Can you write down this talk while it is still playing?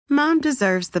Mom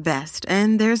deserves the best,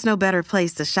 and there's no better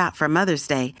place to shop for Mother's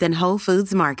Day than Whole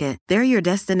Foods Market. They're your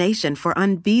destination for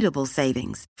unbeatable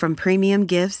savings, from premium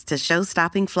gifts to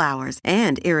show-stopping flowers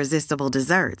and irresistible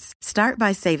desserts. Start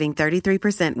by saving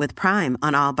 33% with Prime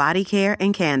on all body care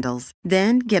and candles.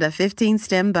 Then get a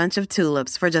 15-stem bunch of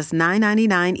tulips for just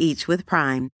 $9.99 each with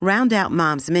Prime. Round out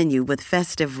Mom's menu with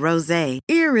festive rosé,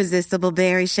 irresistible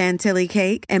berry chantilly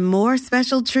cake, and more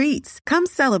special treats. Come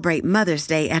celebrate Mother's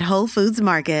Day at Whole Foods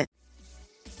Market.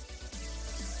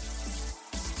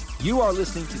 You are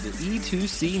listening to the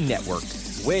E2C Network,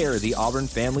 where the Auburn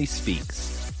family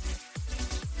speaks.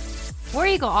 War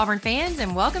Eagle Auburn fans,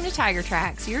 and welcome to Tiger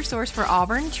Tracks, your source for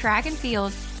Auburn track and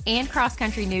field and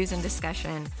cross-country news and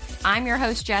discussion. I'm your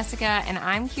host, Jessica, and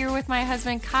I'm here with my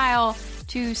husband, Kyle,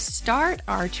 to start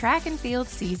our track and field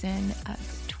season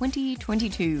of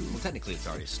 2022. Well, technically, it's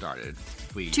already started.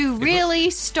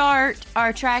 Start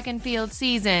our track and field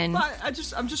season. Well, I'm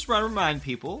just want to remind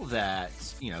people that,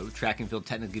 track and field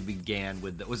technically began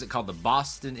with, was it called the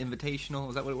Boston Invitational?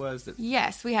 Is that what it was?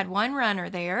 Yes, we had one runner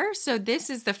there. So this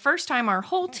is the first time our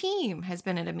whole team has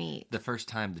been at a meet. The first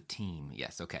time the team.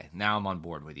 Yes, okay. Now I'm on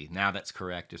board with you. Now that's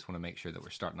correct. Just want to make sure that we're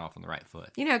starting off on the right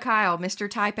foot. Kyle,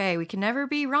 Mr. Type A, we can never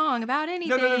be wrong about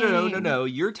anything. No.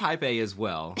 You're Type A as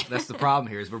well. That's the problem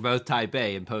here is we're both Type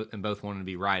A and both wanting to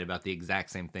be right about the exact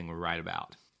same thing we're right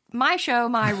about. My show,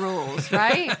 my rules,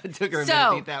 right? It took her a minute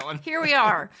to eat that one. Here we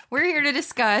are. We're here to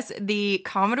discuss the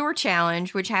Commodore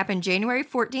Challenge, which happened January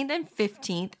 14th and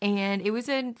 15th, and it was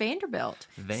in Vanderbilt.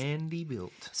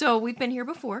 So we've been here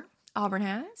before. Auburn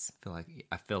has.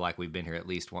 I feel like we've been here at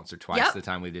least once or twice the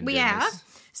time we've been doing this. We have.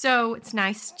 So it's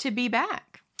nice to be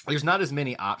back. There's not as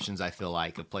many options, I feel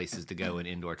like, of places to go in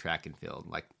indoor track and field.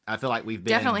 Like, I feel like we've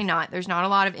been... Definitely not. There's not a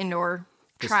lot of indoor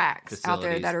tracks out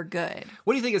there that are good.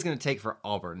 What do you think it's going to take for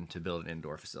Auburn to build an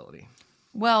indoor facility?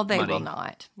 Well, they will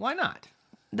not. Why not?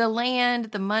 The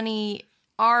land, the money,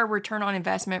 our return on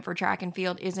investment for track and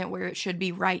field isn't where it should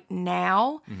be right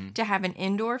now to have an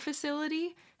indoor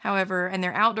facility. However, and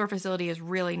their outdoor facility is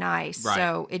really nice. Right.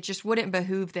 So it just wouldn't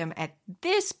behoove them at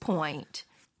this point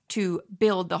to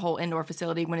build the whole indoor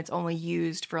facility when it's only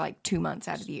used for like 2 months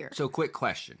out of the year. So quick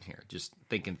question here, just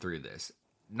thinking through this.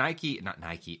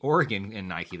 Oregon and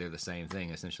Nike, they're the same thing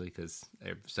essentially because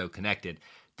they're so connected.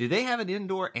 Do they have an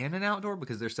indoor and an outdoor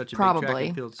because they're such a big track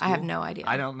and field school? I have no idea.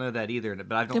 I don't know that either,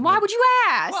 but I don't. Then why would you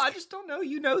ask? Well, I just don't know.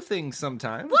 You know things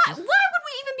sometimes. Why would we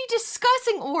even be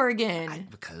discussing Oregon?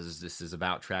 Because this is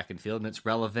about track and field and it's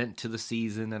relevant to the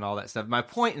season and all that stuff. My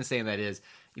point in saying that is,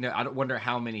 I don't wonder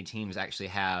how many teams actually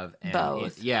have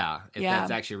both. If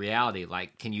that's actually reality.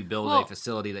 Like, can you build a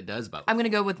facility that does both? I'm going to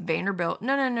go with Vanderbilt.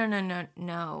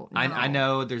 No. I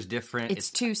know there's different.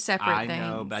 It's two separate things. I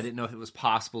know, but I didn't know if it was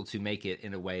possible to make it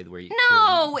in a way where you.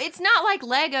 No, it's not like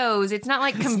Legos. It's not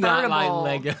like convertible.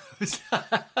 It's not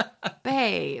like Legos.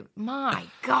 Babe, my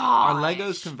God. Are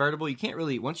Legos convertible? You can't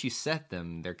really. Once you set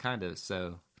them, they're kind of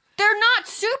so. They're not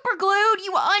super glued.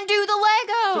 You undo the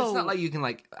Lego. But it's not like you can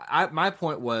my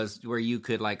point was where you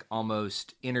could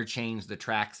almost interchange the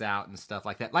tracks out and stuff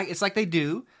like that. It's like they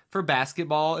do for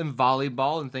basketball and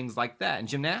volleyball and things like that and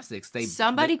gymnastics.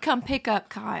 Somebody come pick up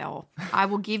Kyle. I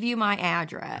will give you my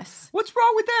address. What's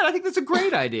wrong with that? I think that's a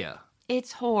great idea.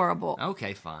 It's horrible.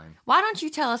 Okay, fine. Why don't you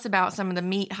tell us about some of the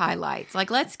meet highlights?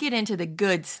 Let's get into the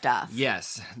good stuff.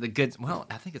 Yes, the good. Well,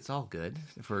 I think it's all good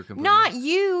for not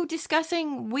you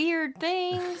discussing weird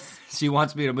things. She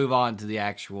wants me to move on to the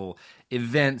actual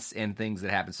events and things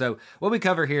that happen. So what we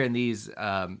cover here in these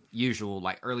usual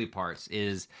early parts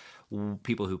is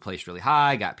people who placed really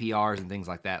high, got PRs and things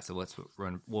like that. So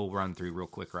we'll run through real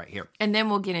quick right here. And then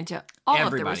we'll get into all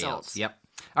Everybody of the results. Else. Yep.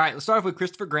 All right, let's start off with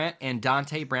Christopher Grant and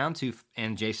Dante Brown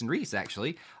and Jason Reese,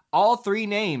 actually. All three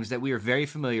names that we are very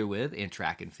familiar with in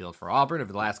track and field for Auburn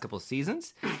over the last couple of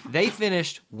seasons. They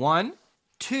finished 1,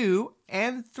 2,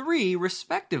 and 3,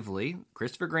 respectively.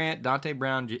 Christopher Grant, Dante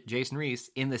Brown, Jason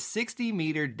Reese in the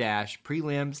 60-meter dash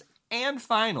prelims and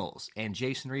finals. And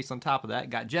Jason Reese, on top of that,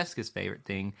 got Jessica's favorite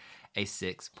thing, a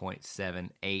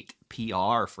 6.78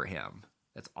 PR for him.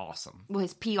 That's awesome. Well,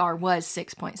 his PR was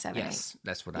 6.78. Yes,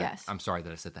 that's what I'm sorry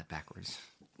that I said that backwards.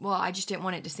 Well, I just didn't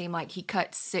want it to seem like he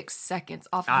cut 6 seconds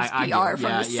off of his PR from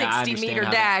the 60-meter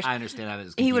dash. I understand how that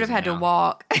is. He would have had to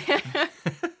walk.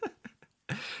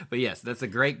 But yes, that's a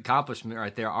great accomplishment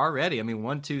right there already. I mean,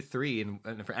 1, 2, 3. And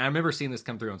I remember seeing this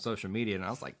come through on social media, and I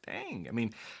was like, dang. I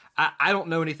mean, I don't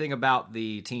know anything about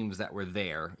the teams that were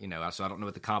there, so I don't know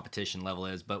what the competition level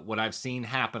is. But what I've seen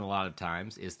happen a lot of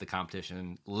times is the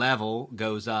competition level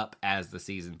goes up as the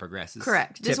season progresses.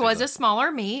 Correct. This was a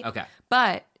smaller meet. Okay.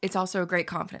 But it's also a great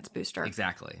confidence booster.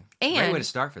 Exactly. And, great way to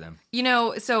start for them.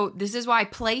 So this is why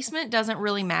placement doesn't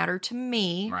really matter to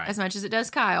me as much as it does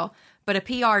Kyle. But a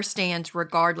PR stands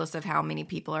regardless of how many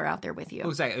people are out there with you.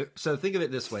 Exactly. So think of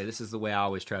it this way. This is the way I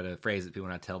always try to phrase it to people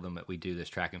when I tell them that we do this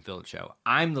track and field show.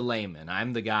 I'm the layman.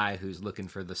 I'm the guy who's looking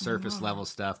for the surface level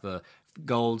stuff, the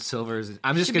gold, silvers.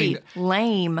 I'm just getting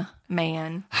lame,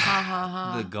 man. Ha ha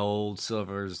ha. The gold,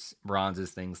 silvers,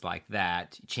 bronzes, things like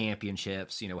that.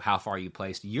 Championships, how far you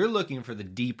placed. You're looking for the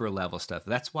deeper level stuff.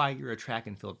 That's why you're a track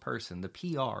and field person. The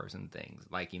PRs and things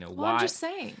why. I'm just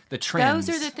saying. The trends.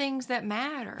 Those are the things that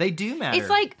matter. They do matter. It's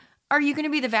like, are you going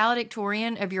to be the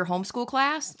valedictorian of your homeschool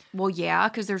class? Well, yeah,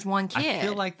 because there's one kid. I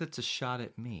feel like that's a shot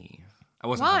at me. I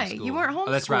wasn't Why? homeschooled. You weren't homeschooled.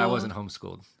 Oh, that's right. I wasn't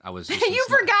homeschooled. I was. Just you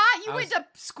forgot? You went to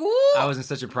school? I was in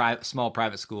such a small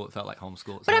private school. It felt like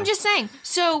homeschool. But I'm just saying.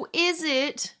 So is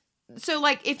it? So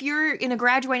like, if you're in a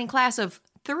graduating class of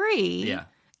 3,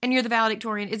 and you're the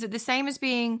valedictorian, is it the same as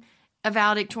being a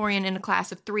valedictorian in a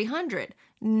class of 300?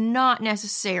 Not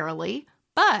necessarily,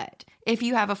 but if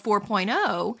you have a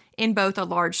 4.0 in both a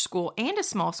large school and a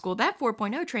small school, that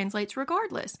 4.0 translates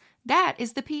regardless. That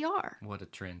is the PR. What a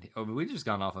trend. Oh, but we've just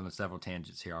gone off on several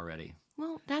tangents here already.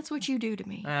 Well, that's what you do to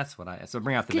me. That's what so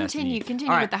bring out the best in you.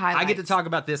 Continue with the highlights. I get to talk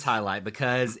about this highlight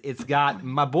because it's got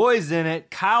my boys in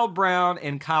it. Kyle Brown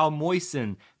and Kyle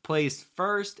Moisen placed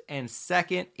first and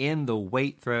second in the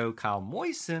weight throw. Kyle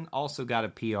Moisen also got a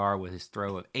PR with his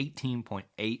throw of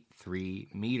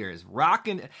 18.83 meters.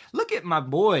 Rocking. Look at my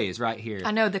boys right here.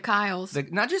 I know, the Kyles.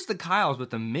 Not just the Kyles, but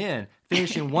the men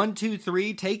finishing 1, 2,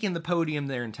 3, taking the podium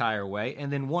their entire way,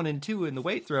 and then 1 and 2 in the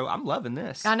weight throw. I'm loving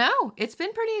this. I know. It's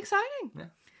been pretty exciting. Yeah.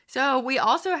 So we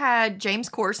also had James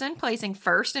Corson placing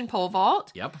first in pole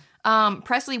vault. Yep.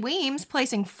 Presley Weems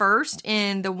placing first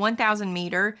in the 1,000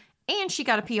 meter. And she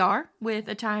got a PR with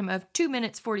a time of 2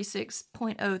 minutes,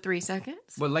 46.03 seconds.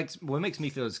 What makes me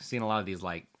feel is seeing a lot of these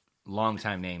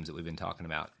long-time names that we've been talking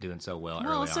about doing so well early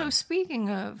on. Well, so speaking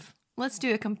of, let's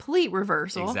do a complete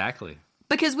reversal. Exactly.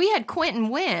 Because we had Quentin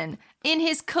Wynn in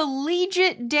his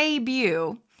collegiate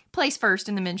debut place first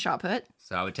in the men's shot put.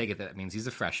 So I would take it that means he's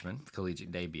a freshman,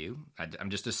 collegiate debut. I'm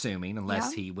just assuming,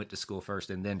 unless he went to school first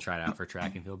and then tried out for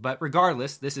track and field. But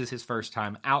regardless, this is his first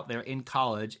time out there in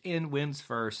college in Wynn's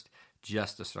first,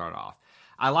 just to start off.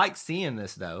 I like seeing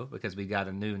this, though, because we got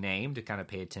a new name to kind of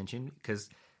pay attention, because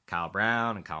Kyle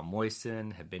Brown and Kyle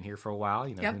Moisen have been here for a while.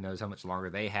 Who knows how much longer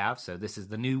they have. So this is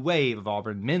the new wave of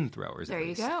Auburn men throwers. There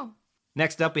you go.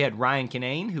 Next up, we had Ryan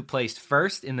Kinane, who placed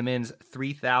first in the men's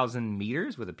 3,000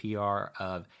 meters with a PR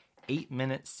of 8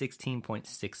 minutes,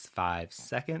 16.65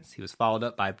 seconds. He was followed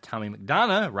up by Tommy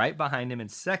McDonough right behind him in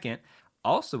second,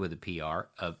 also with a PR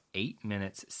of 8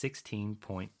 minutes,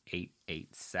 16.88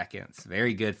 seconds.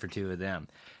 Very good for two of them.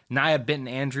 Nia Benton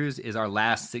Andrews is our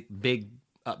last big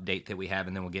update that we have,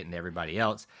 and then we'll get into everybody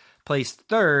else. Placed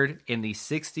third in the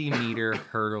 60-meter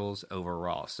hurdles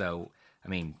overall. So,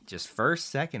 just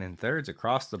first, second, and thirds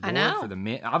across the board for the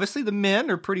men. Obviously, the men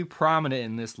are pretty prominent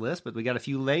in this list, but we got a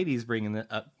few ladies bringing it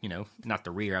up, not the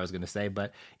rear, I was going to say,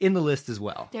 but in the list as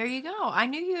well. There you go. I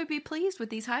knew you would be pleased with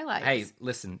these highlights. Hey,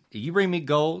 listen, you bring me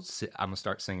gold, I'm going to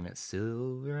start singing it.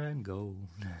 Silver and gold.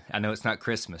 I know it's not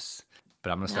Christmas,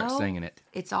 but I'm going to start singing it.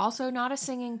 It's also not a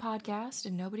singing podcast,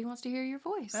 and nobody wants to hear your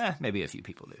voice. Maybe a few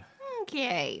people do.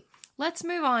 Okay. Let's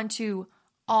move on to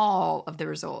all of the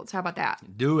results. How about that?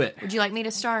 Do it. Would you like me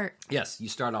to start? Yes, you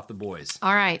start off the boys.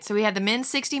 All right. So we had the men's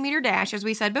 60-meter dash, as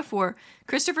we said before.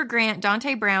 Christopher Grant,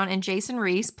 Dante Brown, and Jason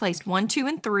Reese placed 1, 2,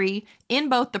 and 3 in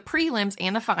both the prelims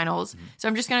and the finals. Mm-hmm. So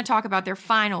I'm just going to talk about their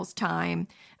finals time.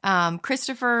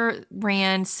 Christopher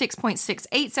ran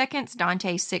 6.68 seconds,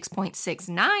 Dante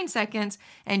 6.69 seconds,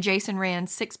 and Jason ran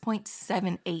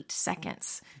 6.78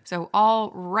 seconds. So all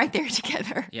right there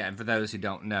together. Yeah, and for those who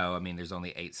don't know, there's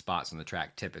only 8 spots on the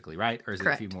track typically, right? Or is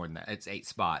Correct. it a few more than that? It's 8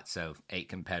 spots, so 8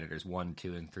 competitors. 1,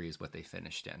 2, and 3 is what they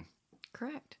finished in.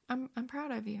 Correct. I'm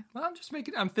proud of you. Well,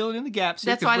 I'm filling in the gaps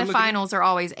here. That's why the finals are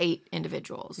always 8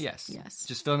 individuals. Yes.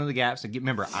 Just filling in the gaps. And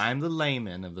remember, I'm the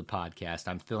layman of the podcast.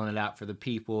 I'm filling it out for the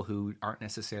people who aren't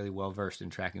necessarily well versed in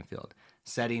track and field.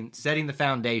 Setting the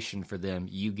foundation for them.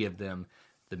 You give them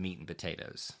the meat and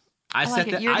potatoes. I like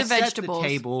it. You're the vegetables. Set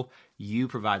the table. You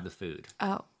provide the food.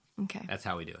 Oh, okay. That's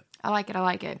how we do it. I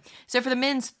like it. So for the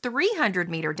men's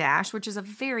 300-meter dash, which is a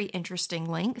very interesting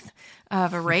length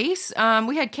of a race,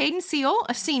 we had Caden Seal,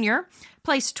 a senior,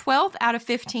 placed 12th out of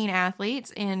 15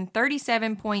 athletes in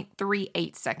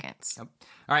 37.38 seconds. Yep.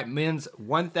 All right, men's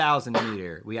 1,000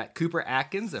 meter. We got Cooper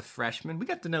Atkins, a freshman. We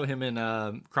got to know him in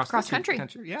cross country.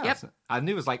 Yeah, Yep. So I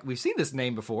knew it was like we've seen this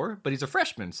name before, but he's a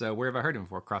freshman. So where have I heard him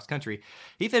before? Cross country.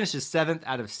 He finishes 7th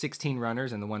out of 16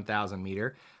 runners in the 1,000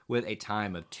 meter with a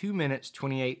time of 2 minutes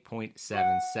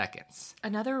 28.7 seconds.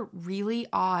 Another really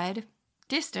odd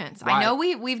distance. Why? I know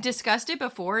we've discussed it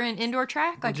before in indoor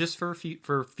track. Like, Just for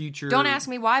future. don't ask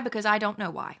me why because I don't know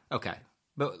why. Okay,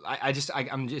 but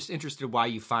I'm just interested why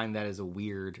you find that as a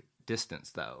weird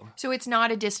distance, though. So it's not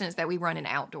a distance that we run in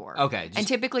outdoor. Okay, and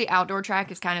typically outdoor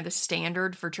track is kind of the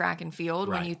standard for track and field.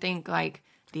 When Right. you think like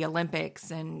the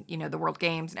Olympics and the World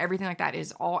Games and everything like that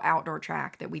is all outdoor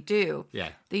track that we do. Yeah.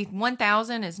 The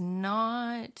 1,000 is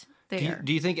not there.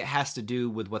 Do you think it has to do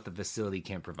with what the facility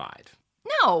can provide?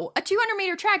 No, a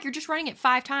 200-meter track, you're just running it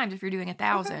 5 times if you're doing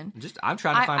 1,000. I'm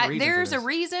trying to find a reason. There's for a this.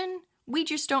 reason. We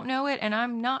just don't know it, and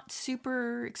I'm not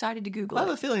super excited to Google I have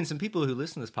a it. feeling some people who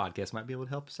listen to this podcast might be able to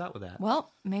help us out with that.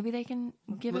 Well, maybe they can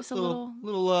give us a little...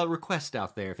 request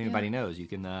out there. If anybody knows, you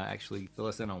can actually fill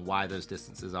us in on why those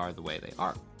distances are the way they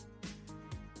are.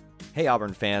 Hey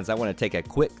Auburn fans, I want to take a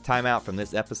quick timeout from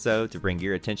this episode to bring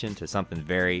your attention to something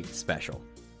very special.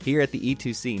 Here at the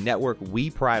E2C Network, we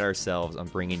pride ourselves on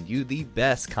bringing you the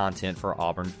best content for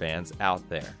Auburn fans out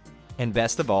there. And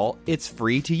best of all, it's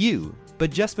free to you.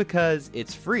 But just because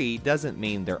it's free doesn't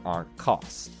mean there aren't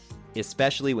costs,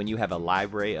 especially when you have a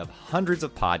library of hundreds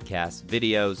of podcasts,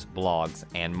 videos, blogs,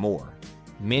 and more.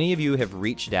 Many of you have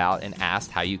reached out and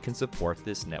asked how you can support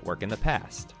this network in the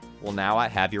past. Well, now I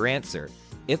have your answer.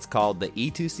 It's called the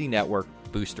E2C Network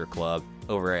Booster Club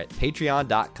over at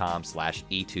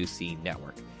patreon.com/E2C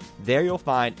Network. There you'll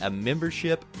find a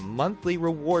membership monthly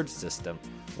reward system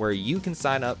where you can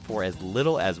sign up for as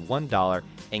little as $1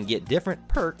 and get different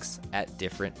perks at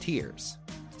different tiers.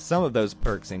 Some of those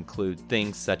perks include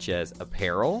things such as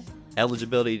apparel,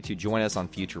 eligibility to join us on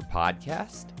future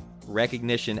podcasts,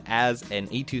 recognition as an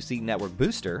E2C Network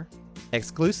booster,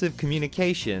 exclusive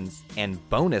communications, and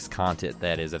bonus content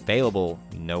that is available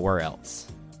nowhere else.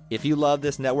 If you love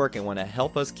this network and want to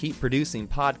help us keep producing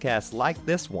podcasts like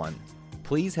this one,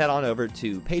 please head on over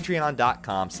to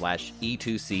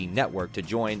patreon.com/E2C Network to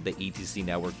join the E2C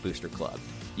Network Booster Club.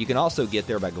 You can also get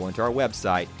there by going to our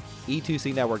website,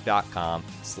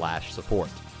 e2cnetwork.com/support.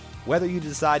 Whether you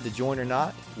decide to join or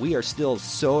not, we are still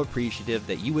so appreciative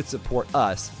that you would support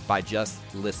us by just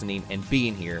listening and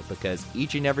being here, because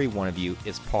each and every one of you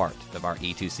is part of our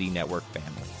E2C Network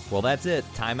family. Well, that's it.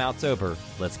 Timeout's over.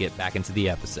 Let's get back into the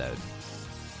episode.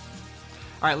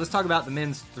 All right, let's talk about the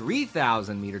men's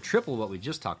 3,000 meter triple, what we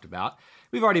just talked about.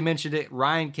 We've already mentioned it.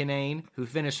 Ryan Kinane, who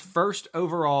finished first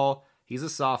overall. He's a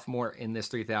sophomore in this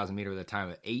 3,000 meter with a time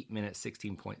of 8 minutes,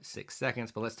 16.6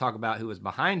 seconds. But let's talk about who was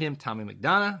behind him. Tommy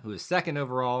McDonough, who is second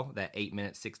overall, that 8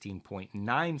 minutes,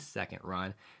 16.9 second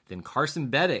run. Then Carson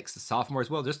Beddix, the sophomore as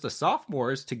well. Just the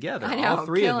sophomores together, I know, all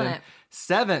three of killing them. it.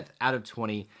 7th out of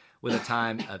 20 with a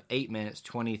time of 8 minutes,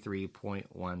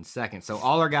 23.1 seconds. So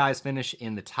all our guys finish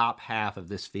in the top half of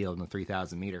this field in the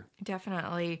 3,000 meter.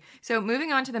 Definitely. So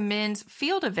moving on to the men's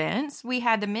field events, we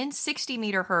had the men's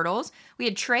 60-meter hurdles. We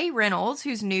had Trey Reynolds,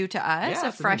 who's new to us, Yeah, a that's a new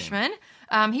name. freshman.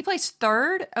 He placed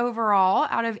third overall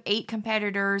out of 8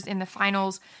 competitors in the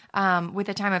finals with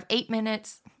a time of 8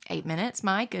 minutes,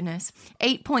 my goodness,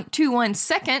 8.21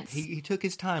 seconds. He took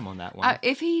his time on that one.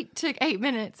 If he took 8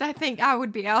 minutes, I think I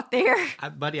would be out there.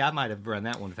 Buddy, I might have run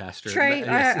that one faster. Trey, but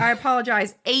yes. I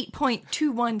apologize,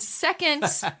 8.21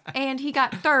 seconds, and he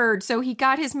got third, so he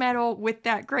got his medal with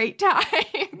that great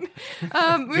time.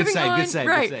 Moving save, on, good save,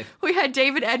 right, good save. we had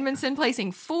David Edmondson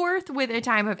placing fourth with a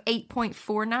time of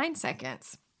 8.49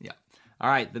 seconds. Yeah. All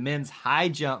right, the men's high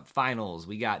jump finals.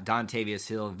 We got Dontavius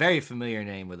Hill, very familiar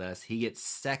name with us. He gets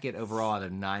second overall out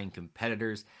of 9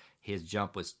 competitors. His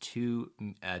jump was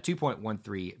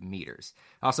 2.13 meters.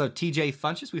 Also, TJ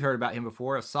Funches, we heard about him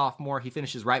before, a sophomore. He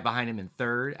finishes right behind him in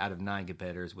third out of 9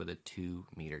 competitors with a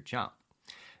 2-meter jump.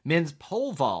 Men's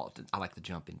pole vault. I like the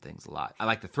jumping things a lot. I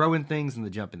like the throwing things and the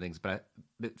jumping things, but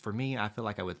for me, I feel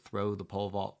like I would throw the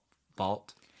pole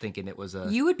vault thinking it was a...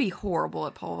 You would be horrible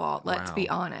at pole vault, let's Wow. be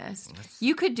honest.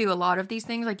 You could do a lot of these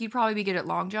things. Like, you'd probably be good at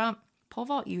long jump. Pole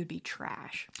vault, you would be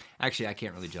trash. Actually, I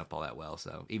can't really jump all that well,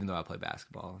 so even though I play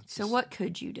basketball. It's So just- what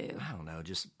could you do? I don't know,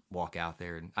 just walk out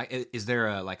there. And is there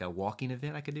a walking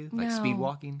event I could do? Like No. speed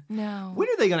walking? No. When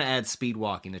are they going to add speed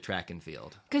walking to track and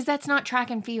field? Because that's not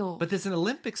track and field. But it's an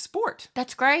Olympic sport.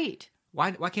 That's great.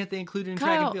 Why can't they include it in track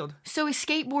and Kyle, field? so is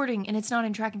skateboarding and it's not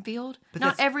in track and field? But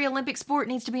Not that's- every Olympic sport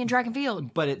needs to be in track and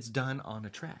field. But it's done on a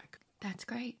track. That's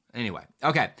great. Anyway,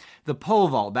 okay. The pole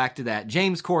vault, back to that.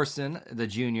 James Corson, the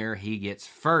junior, he gets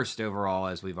first overall,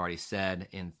 as we've already said.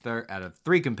 Out of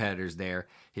 3 competitors there,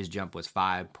 his jump was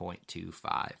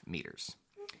 5.25 meters.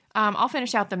 I'll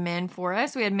finish out the men for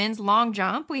us. We had men's long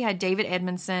jump. We had David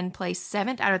Edmondson place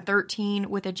 7th out of 13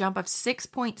 with a jump of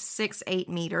 6.68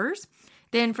 meters.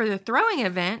 Then for the throwing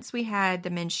events, we had the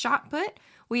men's shot put.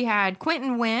 We had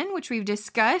Quentin Wynn, which we've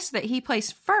discussed, that he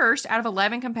placed first out of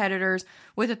 11 competitors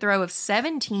with a throw of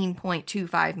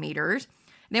 17.25 meters.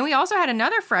 Then we also had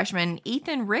another freshman,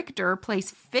 Ethan Richter,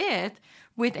 place 5th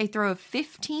with a throw of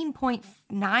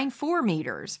 15.94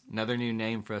 meters. Another new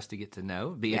name for us to get to know.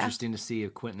 It'd be interesting to see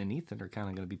if Quentin and Ethan are kind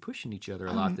of going to be pushing each other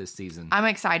a lot this season. I'm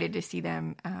excited to see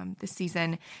them this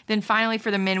season. Then finally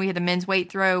for the men, we had the men's weight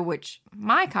throw, which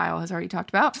my Kyle has already talked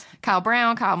about. Kyle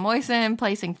Brown, Kyle Moisen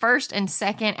placing first and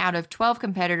second out of 12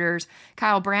 competitors.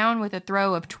 Kyle Brown with a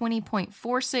throw of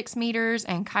 20.46 meters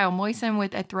and Kyle Moisen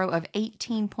with a throw of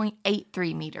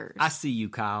 18.83 meters. I see you,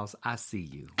 Kyles. I see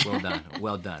you. Well done.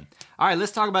 Well done. All right,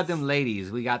 let's talk about them ladies.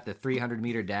 We got the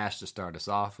 300-meter dash to start us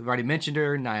off. We've already mentioned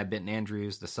her, Nia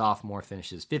Benton-Andrews, the sophomore,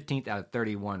 finishes 15th out of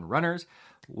 31 runners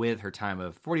with her time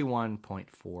of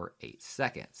 41.48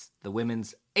 seconds. The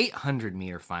women's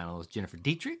 800-meter finals, Jennifer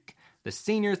Dietrich, the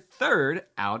senior, 3rd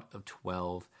out of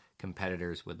 12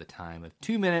 competitors with a time of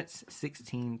 2 minutes,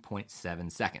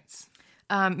 16.7 seconds.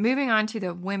 Moving on to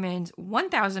the women's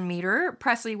 1,000 meter,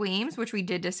 Presley Weems, which we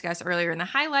did discuss earlier in the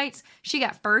highlights. She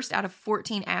got first out of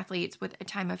 14 athletes with a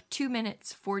time of 2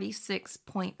 minutes,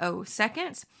 46.0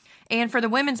 seconds. And for the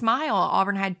women's mile,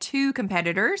 Auburn had 2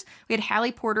 competitors. We had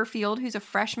Hallie Porterfield, who's a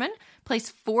freshman,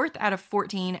 placed 4th out of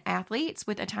 14 athletes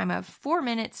with a time of 4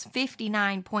 minutes,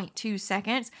 59.2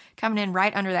 seconds, coming in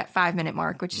right under that 5-minute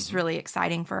mark, which is really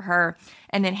exciting for her.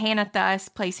 And then Hannah Thuss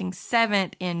placing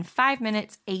 7th in 5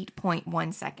 minutes,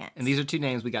 8.1 seconds. And these are 2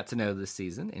 names we got to know this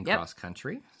season in cross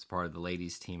country. As part of the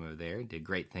ladies team over there. Did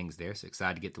great things there. So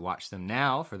excited to get to watch them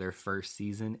now for their first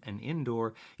season in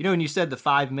indoor. You know, when you said the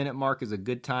 5-minute mark is a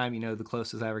good time, you know the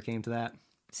closest I ever came to that?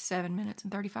 7 minutes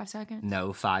and 35 seconds? No,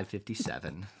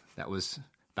 5:57. That was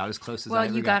about as close as I Well,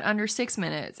 ever you got under 6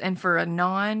 minutes. And for a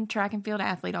non-track and field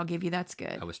athlete, I'll give you that's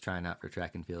good. I was trying out for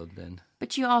track and field then.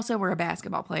 But you also were a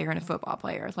basketball player and a football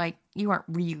player. Like, you aren't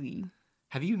really...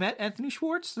 Have you met Anthony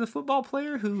Schwartz, the football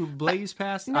player who blazed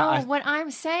past? No, what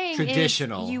I'm saying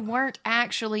traditional. is you weren't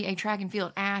actually a track and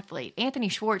field athlete. Anthony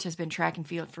Schwartz has been track and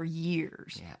field for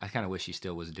years. Yeah, I kind of wish he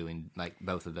still was doing like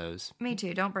both of those. Me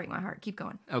too. Don't break my heart. Keep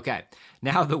going. Okay.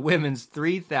 Now the women's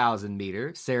 3,000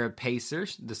 meter. Sarah Pacer,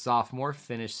 the sophomore,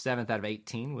 finished 7th out of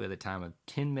 18 with a time of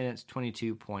 10 minutes,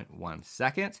 22.1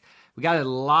 seconds. We got a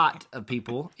lot of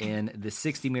people in the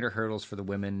 60-meter hurdles for the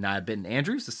women. Nia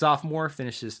Benton-Andrews, the sophomore,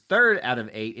 finishes 3rd out of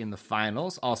 8 in the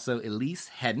finals. Also, Elise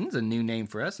Heddens, a new name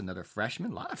for us, another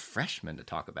freshman. A lot of freshmen to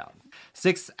talk about.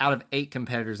 6 out of 8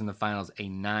 competitors in the finals, a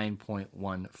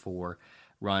 9.14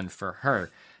 run for her.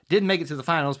 Didn't make it to the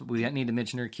finals, but we need to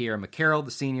mention her. Kiera McCarroll,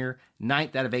 the senior,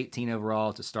 9th out of 18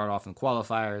 overall to start off in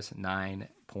qualifiers.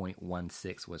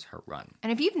 9.16 was her run.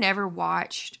 And if you've never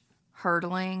watched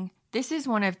hurdling, this is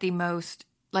one of the most,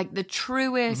 like, the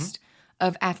truest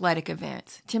of athletic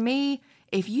events. To me,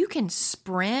 if you can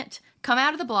sprint, come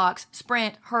out of the blocks,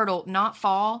 sprint, hurdle, not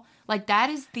fall, like, that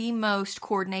is the most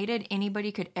coordinated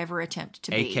anybody could ever attempt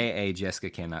to be. AKA Jessica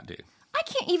cannot do. I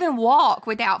can't even walk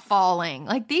without falling.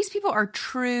 Like, these people are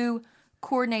true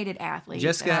coordinated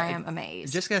athletes, and I am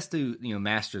amazed. Jessica has to,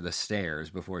 master the stairs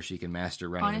before she can master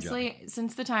running. Honestly,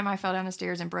 since the time I fell down the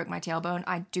stairs and broke my tailbone,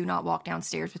 I do not walk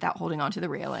downstairs without holding onto the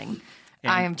railing.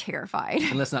 I am terrified.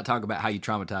 And let's not talk about how you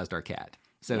traumatized our cat.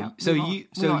 Yeah, You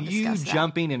discuss that.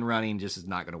 jumping and running just is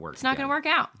not going to work. It's not going to work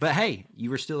out. But hey, you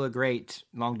were still a great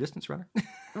long distance runner.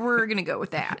 We're going to go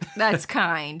with that. That's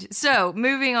kind. So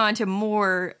moving on to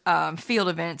more field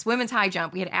events. Women's high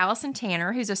jump. We had Allison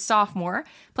Tanner, who's a sophomore,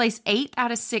 placed 8th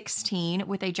out of 16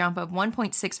 with a jump of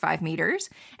 1.65 meters.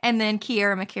 And then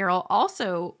Kiera McCarroll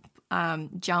also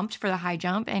jumped for the high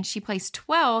jump, and she placed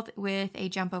 12th with a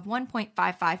jump of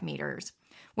 1.55 meters.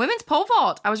 Women's pole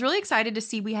vault. I was really excited to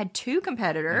see we had 2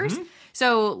 competitors.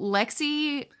 So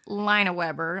Lexi Lina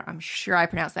Weber, I'm sure I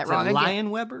pronounced that wrong.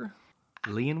 Lion Weber?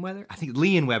 Leon Weber? I think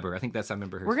Leon Weber. I think that's, I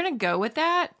remember her. We're going to go with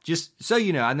that. Just so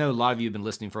you know, I know a lot of you have been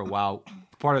listening for a while.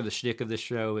 Part of the shtick of this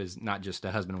show is not just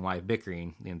a husband and wife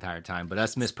bickering the entire time, but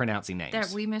us mispronouncing names.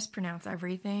 That we mispronounce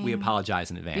everything. We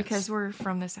apologize in advance. Because we're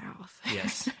from the South.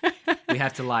 Yes. We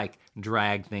have to like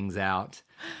drag things out.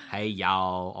 Hey,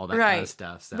 y'all, all that kind of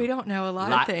stuff. So we don't know a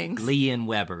lot of things. Leanne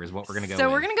Weber is what we're going to go with. So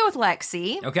we're going to go with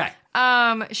Lexi. Okay.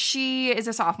 She is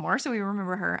a sophomore, so we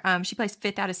remember her. She placed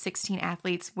 5th out of 16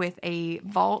 athletes with a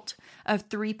vault of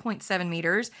 3.7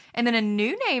 meters. And then a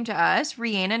new name to us,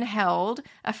 Rhiannon Held,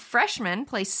 a freshman,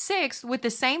 placed 6th with the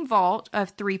same vault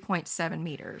of 3.7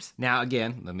 meters. Now,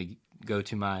 again, let me go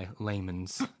to my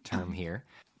layman's term here.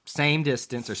 Same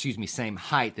distance, or excuse me, same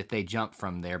height that they jump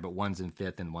from there, but one's in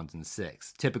 5th and one's in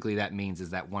 6th. Typically, that means is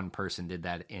that one person did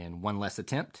that in one less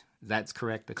attempt. That's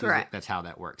correct? Correct. That's how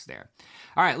that works there.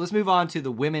 All right, let's move on to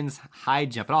the women's high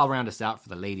jump. And I'll round us out for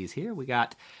the ladies here. We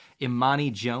got Imani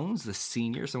Jones, the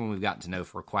senior, someone we've gotten to know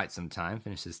for quite some time,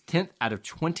 finishes 10th out of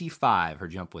 25. Her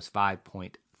jump was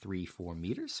 5.34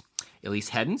 meters. Elise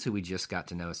Heddens, who we just got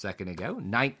to know a second ago,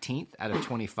 19th out of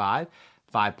 25,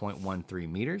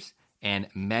 5.13 meters. And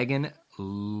Megan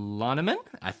Loneman,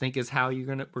 I think is how we're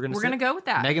gonna go with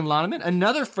that. Megan Loneman,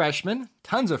 another freshman,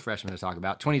 tons of freshmen to talk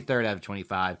about. 23rd out of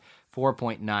 25,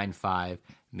 4.95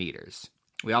 meters.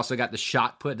 We also got the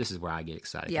shot put. This is where I get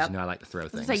excited because you know I like to throw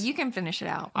things. So you can finish it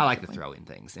out. I like to throw in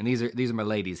things, and these are my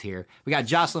ladies here. We got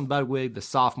Jocelyn Budwig, the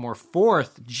sophomore,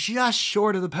 4th, just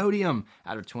short of the podium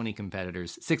out of 20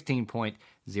 competitors.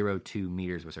 16.02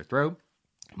 meters was her throw.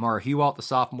 Mara Hewalt, the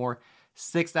sophomore,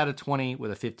 6th out of 20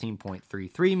 with a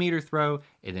 15.33 meter throw.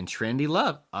 And then Trendy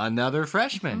Love, another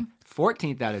freshman,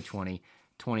 14th out of 20,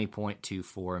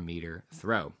 20.24 meter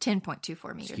throw.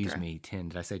 10.24 meter Excuse me, 10.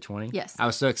 Did I say 20? Yes. I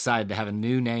was so excited to have a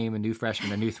new name, a new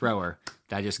freshman, a new thrower,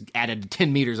 that I just added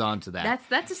 10 meters onto that.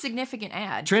 That's a significant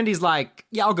add. Trendy's like,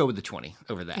 yeah, I'll go with the 20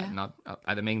 over that. Yeah.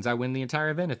 And that means I win the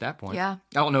entire event at that point. Yeah.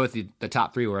 I don't know if the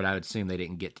top 3 were, and I would assume they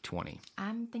didn't get to 20.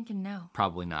 I'm thinking no.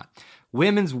 Probably not.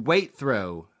 Women's weight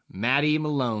throw. Maddie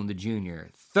Malone, the junior,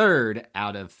 3rd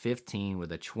out of 15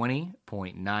 with a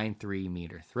 20.93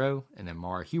 meter throw. And then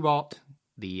Mara Hewalt,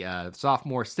 the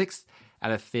sophomore, 6th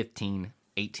out of 15,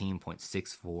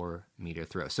 18.64 meter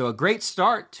throw. So a great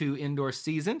start to indoor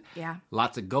season. Yeah.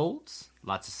 Lots of golds,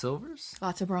 lots of silvers.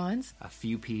 Lots of bronze. A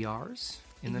few PRs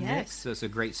in the mix. So it's a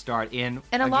great start. And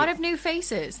a lot of new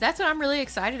faces. That's what I'm really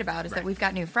excited about is that we've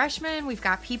got new freshmen. We've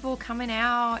got people coming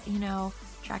out,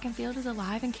 Track and field is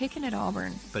alive and kicking at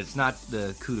Auburn. But it's not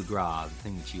the coup de grace, the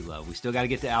thing that you love. We still got to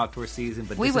get to outdoor season,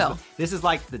 but this is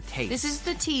like the taste. This is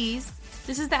the tease.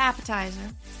 This is the appetizer.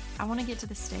 I want to get to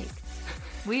the steak.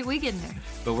 We get in there.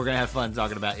 But we're going to have fun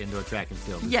talking about indoor track and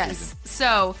field this season.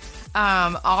 So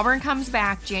Auburn comes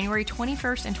back January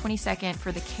 21st and 22nd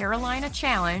for the Carolina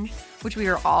Challenge, which we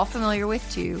are all familiar with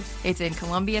too. It's in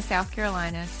Columbia, South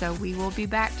Carolina. So we will be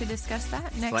back to discuss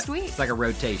that next week. It's like a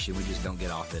rotation. We just don't get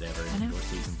off it ever in indoor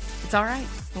season. It's all right.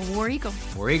 Well, War Eagle.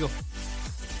 War Eagle.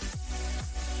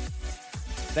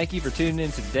 Thank you for tuning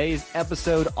in to today's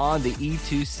episode on the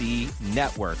E2C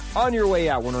Network. On your way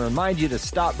out, I want to remind you to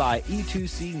stop by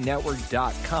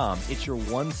e2cnetwork.com. It's your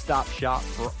one-stop shop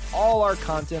for all our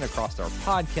content across our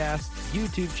podcast,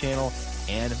 YouTube channel,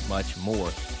 and much more.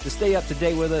 To stay up to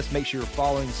date with us, make sure you're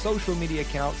following social media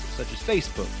accounts such as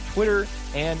Facebook, Twitter,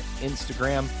 and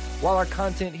Instagram. While our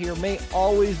content here may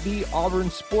always be Auburn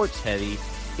sports heavy,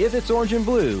 if it's orange and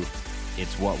blue,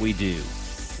 it's what we do.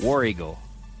 War Eagle.